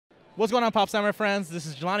What's going on, Pop Samurai friends? This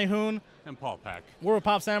is Jelani Hoon. And Paul Pack. We're with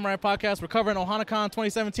Pop Samurai Podcast. We're covering Ohana-Con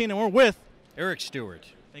 2017, and we're with Eric Stuart.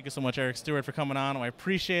 Thank you so much, Eric Stuart, for coming on. I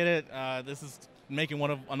appreciate it. This is making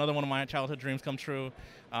another one of my childhood dreams come true.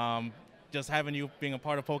 Just having you being a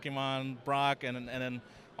part of Pokemon, Brock, and then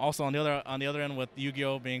also on the other end with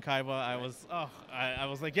Yu-Gi-Oh being Kaiba, I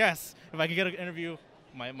was like, yes, if I could get an interview,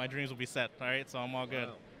 my dreams will be set. All right, so I'm all good.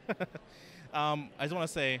 Wow. I just want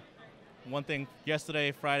to say one thing.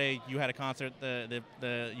 Yesterday, Friday, you had a concert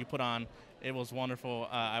that you put on. It was wonderful.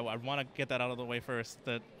 I want to get that out of the way first,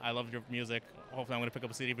 that I love your music. Hopefully I'm going to pick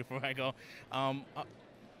up a CD before I go.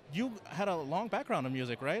 You had a long background in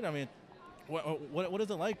music, right? I mean, what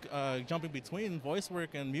is it like jumping between voice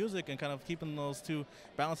work and music and kind of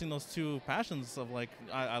balancing those two passions of like,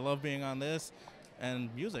 I love being on this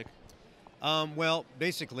and music? Well,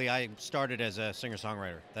 basically, I started as a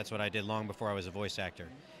singer-songwriter. That's what I did long before I was a voice actor.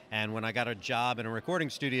 And when I got a job in a recording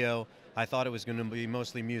studio, I thought it was going to be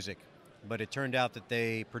mostly music. But it turned out that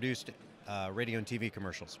they produced radio and TV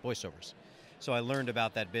commercials, voiceovers. So I learned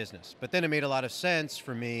about that business. But then it made a lot of sense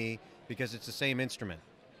for me because it's the same instrument.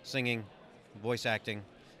 Singing, voice acting,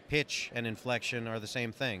 pitch and inflection are the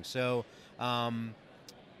same thing. So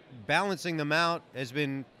balancing them out has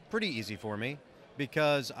been pretty easy for me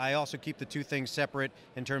because I also keep the two things separate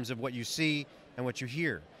in terms of what you see and what you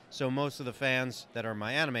hear. So most of the fans that are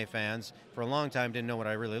my anime fans for a long time didn't know what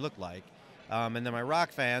I really looked like. And then my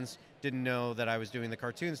rock fans didn't know that I was doing the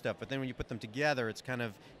cartoon stuff. But then when you put them together, it's kind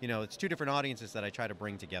of, it's two different audiences that I try to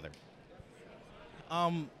bring together.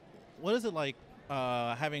 What is it like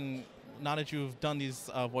having, now that you've done these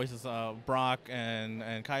voices, Brock and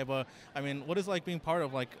Kaiba, I mean, what is it like being part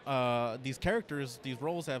of like these characters, these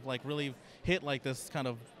roles have like really hit like this kind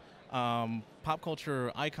of pop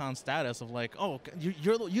culture icon status of like, oh,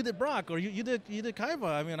 you did Brock or you did Kaiba.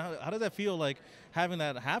 I mean, how does that feel like having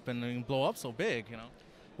that happen and blow up so big,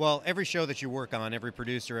 Well, every show that you work on, every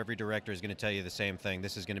producer, every director is going to tell you the same thing.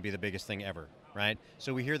 This is going to be the biggest thing ever, right?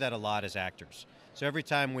 So we hear that a lot as actors. So every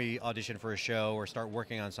time we audition for a show or start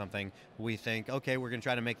working on something, we think, okay, we're going to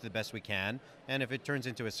try to make it the best we can. And if it turns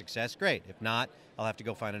into a success, great. If not, I'll have to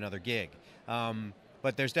go find another gig.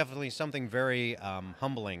 But there's definitely something very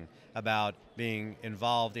humbling about being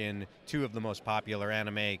involved in two of the most popular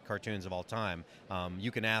anime cartoons of all time. You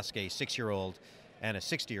can ask a 6-year-old and a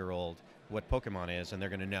 60-year-old what Pokemon is, and they're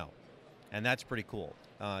going to know. And that's pretty cool.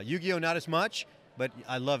 Yu-Gi-Oh! Not as much, but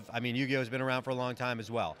Yu-Gi-Oh! Has been around for a long time as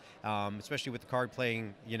well, especially with the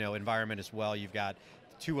card-playing environment as well. You've got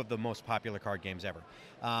two of the most popular card games ever.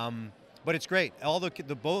 But it's great.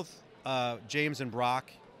 Both James and Brock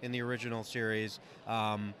in the original series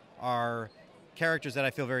are characters that I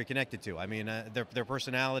feel very connected to. I mean, their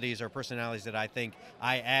personalities are personalities that I think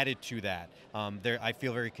I added to that. I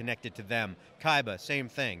feel very connected to them. Kaiba, same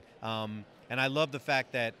thing. And I love the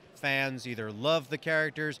fact that fans either love the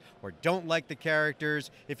characters or don't like the characters.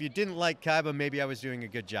 If you didn't like Kaiba, maybe I was doing a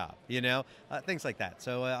good job, things like that.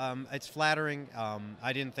 So it's flattering.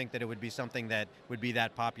 I didn't think that it would be something that would be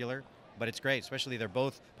that popular, but it's great, especially they're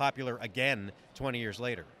both popular again 20 years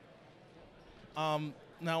later.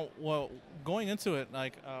 Now, going into it,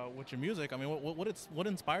 like with your music, I mean, what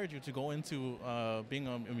inspired you to go into being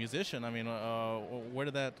a musician? I mean, where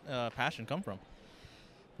did that passion come from?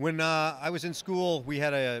 When I was in school, we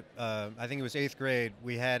had I think it was 8th grade,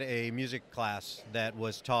 we had a music class that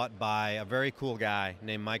was taught by a very cool guy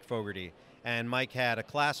named Mike Fogarty. And Mike had a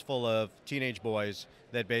class full of teenage boys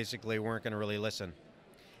that basically weren't going to really listen.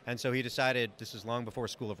 And so he decided, this is long before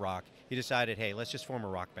School of Rock, he decided, hey, let's just form a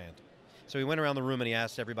rock band. So he went around the room and he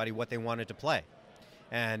asked everybody what they wanted to play.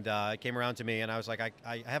 And it came around to me and I was like,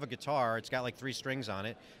 I have a guitar. It's got like 3 strings on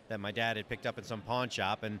it that my dad had picked up in some pawn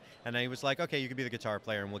shop. And he was like, okay, you can be the guitar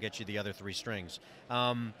player and we'll get you the other 3 strings.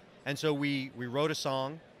 And so we wrote a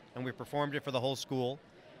song and we performed it for the whole school.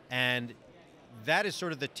 And that is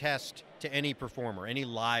sort of the test to any performer, any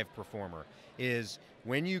live performer, is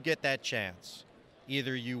when you get that chance,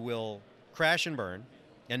 either you will crash and burn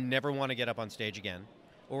and never want to get up on stage again,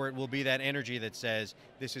 or it will be that energy that says,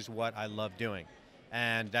 this is what I love doing.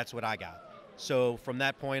 And that's what I got. So from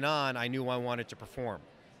that point on, I knew I wanted to perform.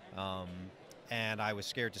 And I was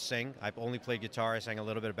scared to sing. I've only played guitar. I sang a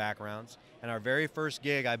little bit of backgrounds. And our very first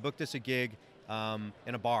gig, I booked us a gig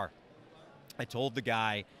in a bar. I told the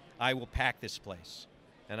guy, I will pack this place.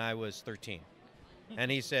 And I was 13. And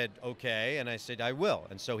he said, okay. And I said, I will.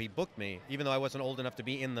 And so he booked me, even though I wasn't old enough to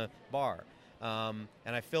be in the bar. And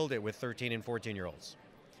I filled it with 13 and 14-year-olds.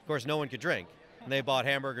 Of course, no one could drink. And they bought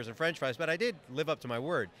hamburgers and french fries, but I did live up to my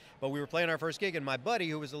word. But we were playing our first gig, and my buddy,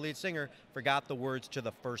 who was the lead singer, forgot the words to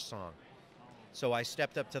the first song. So I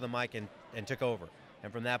stepped up to the mic and took over.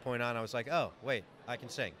 And from that point on, I was like, oh, wait, I can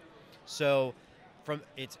sing. So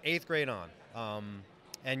it's 8th grade on.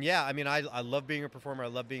 And yeah, I mean, I love being a performer. I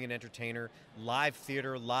love being an entertainer. Live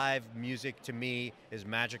theater, live music to me is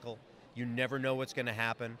magical. You never know what's going to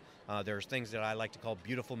happen. There's things that I like to call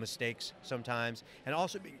beautiful mistakes sometimes. And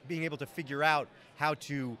also being able to figure out how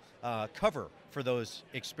to cover for those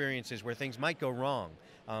experiences where things might go wrong.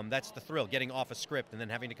 That's the thrill, getting off a script and then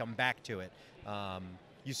having to come back to it.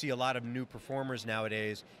 You see a lot of new performers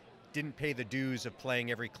nowadays didn't pay the dues of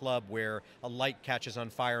playing every club where a light catches on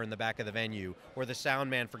fire in the back of the venue, or the sound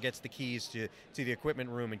man forgets the keys to the equipment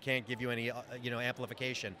room and can't give you any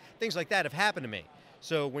amplification. Things like that have happened to me.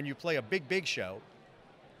 So when you play a big show,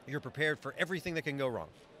 you're prepared for everything that can go wrong,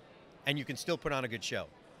 and you can still put on a good show.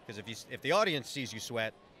 Because if the audience sees you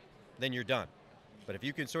sweat, then you're done. But if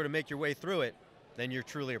you can sort of make your way through it, then you're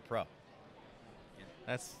truly a pro.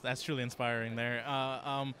 That's truly inspiring there.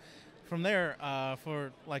 From there,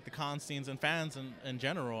 for like the con scenes and fans in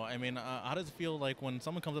general, I mean, how does it feel like when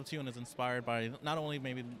someone comes up to you and is inspired by not only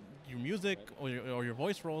maybe your music or your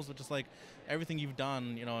voice roles, but just like everything you've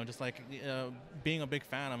done, just like being a big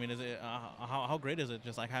fan? I mean, is it how great is it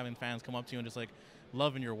just like having fans come up to you and just like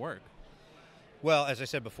loving your work? Well, as I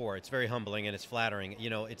said before, it's very humbling and it's flattering.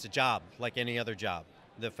 It's a job like any other job.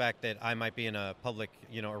 The fact that I might be in a public,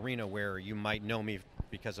 arena where you might know me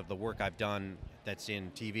because of the work I've done that's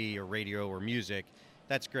in TV or radio or music,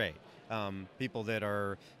 that's great. People that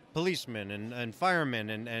are policemen and firemen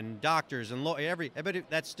and doctors and but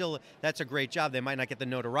that's a great job. They might not get the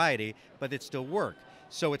notoriety, but it's still work.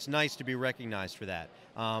 So it's nice to be recognized for that.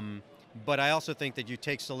 But I also think that you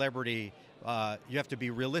take celebrity, you have to be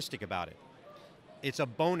realistic about it. It's a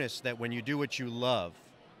bonus that when you do what you love,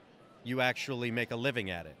 you actually make a living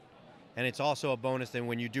at it. And it's also a bonus that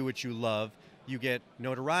when you do what you love, you get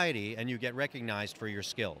notoriety and you get recognized for your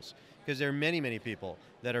skills. Because there are many people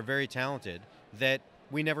that are very talented that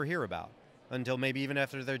we never hear about until maybe even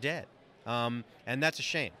after they're dead. And that's a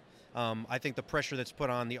shame. I think the pressure that's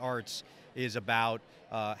put on the arts is about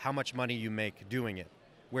how much money you make doing it.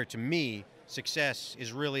 Where to me, success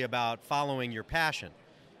is really about following your passion.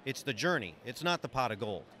 It's the journey. It's not the pot of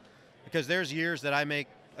gold. Because there's years that I make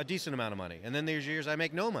a decent amount of money, and then there's years I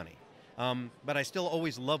make no money. But I still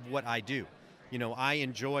always love what I do. I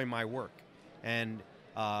enjoy my work. And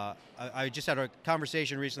I just had a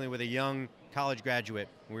conversation recently with a young college graduate.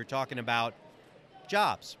 We were talking about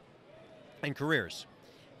jobs and careers.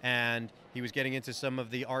 And he was getting into some of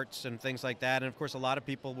the arts and things like that. And of course, a lot of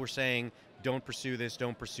people were saying, don't pursue this,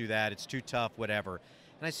 don't pursue that, it's too tough, whatever.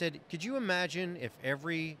 And I said, could you imagine if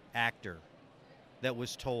every actor that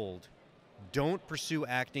was told, don't pursue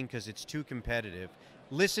acting because it's too competitive,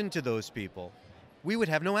 listen to those people, we would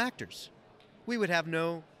have no actors. We would have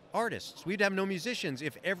no artists. We'd have no musicians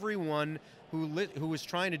if everyone who was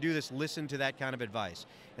trying to do this listened to that kind of advice.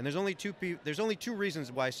 And there's only two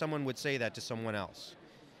reasons why someone would say that to someone else.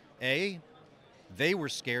 A, they were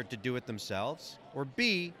scared to do it themselves, or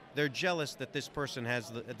B, they're jealous that this person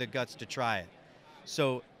has the guts to try it.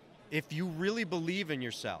 So if you really believe in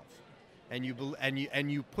yourself and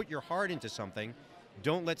you put your heart into something,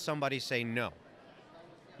 don't let somebody say no.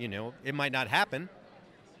 It might not happen,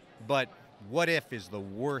 but what if is the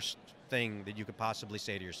worst thing that you could possibly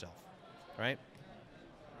say to yourself, right?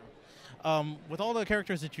 With all the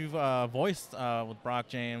characters that you've voiced with Brock,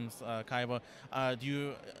 James, Kaiba,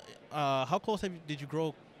 how close did you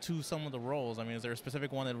grow to some of the roles? I mean, is there a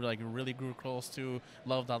specific one that really grew close to,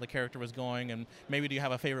 loved how the character was going, and maybe do you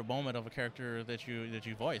have a favorite moment of a character that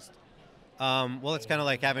you voiced? Well, it's kind of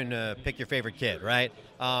like having to pick your favorite kid, right?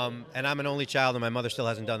 And I'm an only child, and my mother still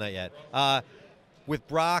hasn't done that yet. With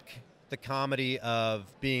Brock, the comedy of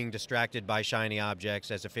being distracted by shiny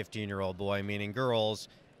objects as a 15-year-old boy, meaning girls,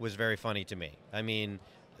 was very funny to me. I mean,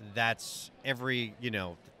 that's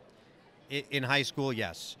in high school,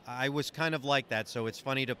 yes. I was kind of like that, so it's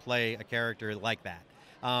funny to play a character like that.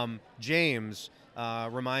 James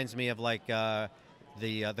reminds me of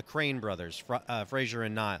the Crane brothers, Fraser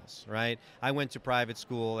and Niles, right? I went to private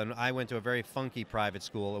school, and I went to a very funky private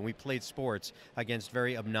school, and we played sports against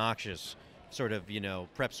very obnoxious sort of,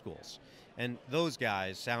 prep schools. And those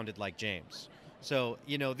guys sounded like James. So,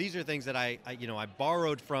 these are things that I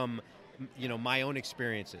borrowed from, my own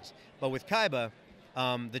experiences. But with Kaiba,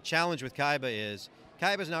 the challenge with Kaiba is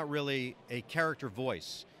Kaiba's not really a character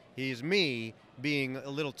voice. He's me being a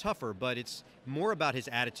little tougher, but it's more about his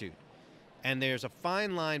attitude. And there's a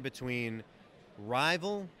fine line between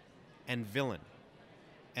rival and villain.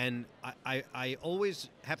 And I always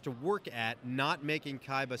have to work at not making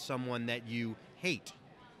Kaiba someone that you hate.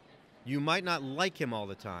 You might not like him all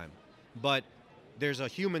the time, but there's a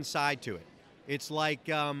human side to it. It's like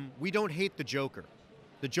we don't hate the Joker.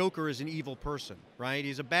 The Joker is an evil person, right?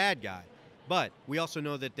 He's a bad guy. But we also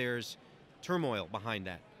know that there's turmoil behind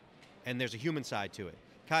that, and there's a human side to it.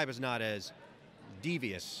 Kaiba's not as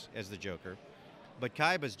devious as the Joker, but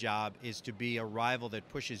Kaiba's job is to be a rival that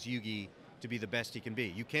pushes Yugi to be the best he can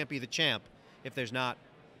be. You can't be the champ if there's not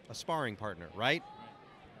a sparring partner, right?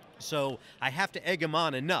 So I have to egg him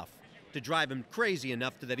on enough to drive him crazy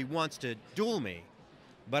enough that he wants to duel me.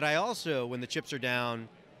 But I also, when the chips are down,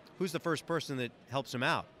 who's the first person that helps him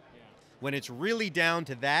out? When it's really down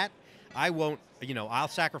to that, I won't, I'll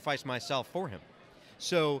sacrifice myself for him.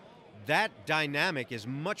 So that dynamic is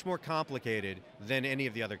much more complicated than any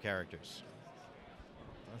of the other characters.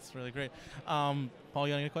 That's really great. Paul,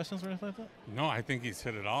 you got any questions or anything like that? No, I think he's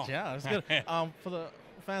hit it all. Yeah, that's good. For the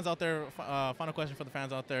fans out there, final question for the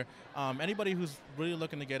fans out there. Anybody who's really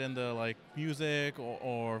looking to get into like music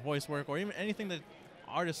or voice work or even anything that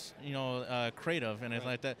artists, creative and anything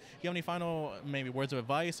like that, you have any final maybe words of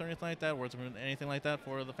advice or anything like that, words of anything like that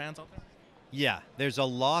for the fans out there? Yeah, there's a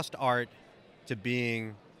lost art to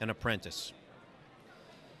being an apprentice.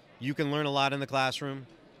 You can learn a lot in the classroom,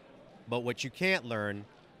 but what you can't learn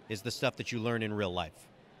is the stuff that you learn in real life.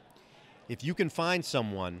 If you can find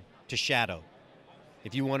someone to shadow,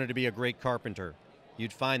 if you wanted to be a great carpenter,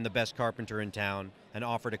 you'd find the best carpenter in town and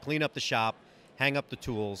offer to clean up the shop, hang up the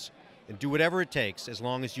tools, and do whatever it takes as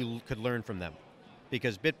long as you could learn from them.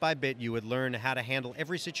 Because bit by bit, you would learn how to handle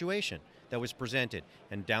every situation that was presented.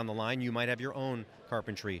 And down the line, you might have your own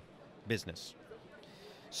carpentry business.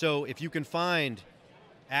 So if you can find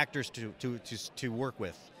actors to work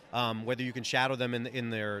with, whether you can shadow them in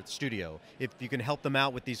their studio, if you can help them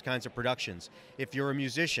out with these kinds of productions, if you're a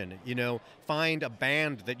musician, find a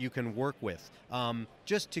band that you can work with,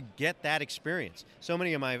 just to get that experience. So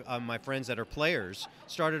many of my friends that are players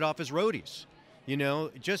started off as roadies,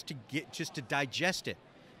 just to digest it,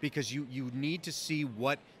 because you need to see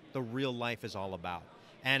what the real life is all about.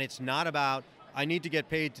 And it's not about, I need to get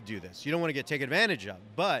paid to do this. You don't want to get taken advantage of,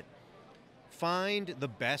 but find the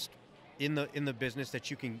best in the business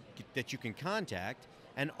that you can contact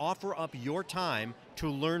and offer up your time to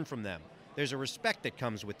learn from them. There's a respect that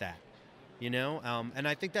comes with that, and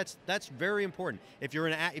I think that's very important. If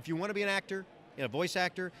you want to be an actor, a voice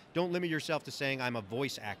actor, don't limit yourself to saying I'm a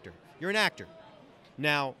voice actor. You're an actor.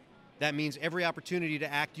 Now, that means every opportunity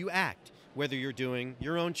to act, you act. Whether you're doing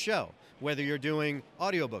your own show, whether you're doing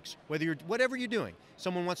audiobooks, whatever you're doing.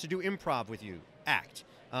 Someone wants to do improv with you, act.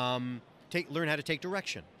 Learn how to take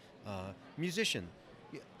direction. Musician,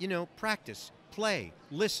 practice, play,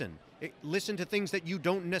 listen. Listen to things that you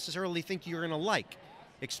don't necessarily think you're going to like.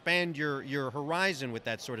 Expand your horizon with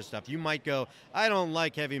that sort of stuff. You might go, I don't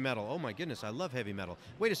like heavy metal. Oh my goodness, I love heavy metal.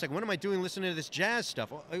 Wait a second, what am I doing listening to this jazz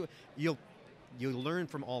stuff? You'll learn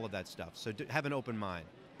from all of that stuff. So have an open mind.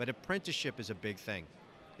 But apprenticeship is a big thing.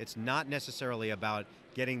 It's not necessarily about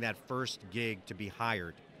getting that first gig to be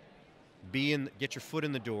hired. Get your foot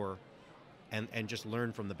in the door and just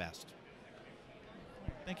learn from the best.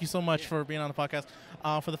 Thank you so much for being on the podcast.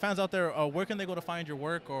 For the fans out there, where can they go to find your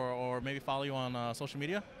work or maybe follow you on social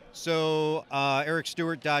media? So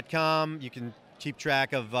ericstuart.com. You can keep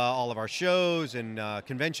track of all of our shows and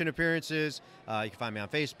convention appearances. You can find me on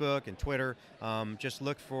Facebook and Twitter. Just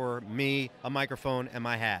look for me, a microphone, and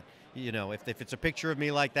my hat. If it's a picture of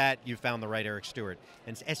me like that, you found the right Eric Stuart.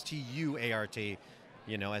 And it's Stuart.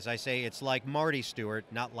 As I say, it's like Marty Stewart,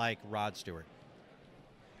 not like Rod Stewart.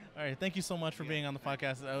 All right, thank you so much for being on the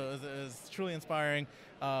podcast. It was truly inspiring.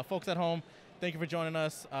 Folks at home, thank you for joining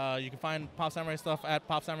us. You can find Pop Samurai stuff at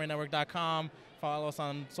PopSamuraiNetwork.com. Follow us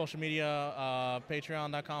on social media,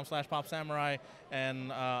 patreon.com/PopSamurai,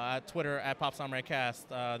 and at Twitter at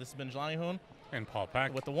PopSamuraiCast. This has been Jelani Hoon. And Paul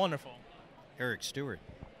Pack. With the wonderful Eric Stuart.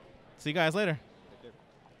 See you guys later.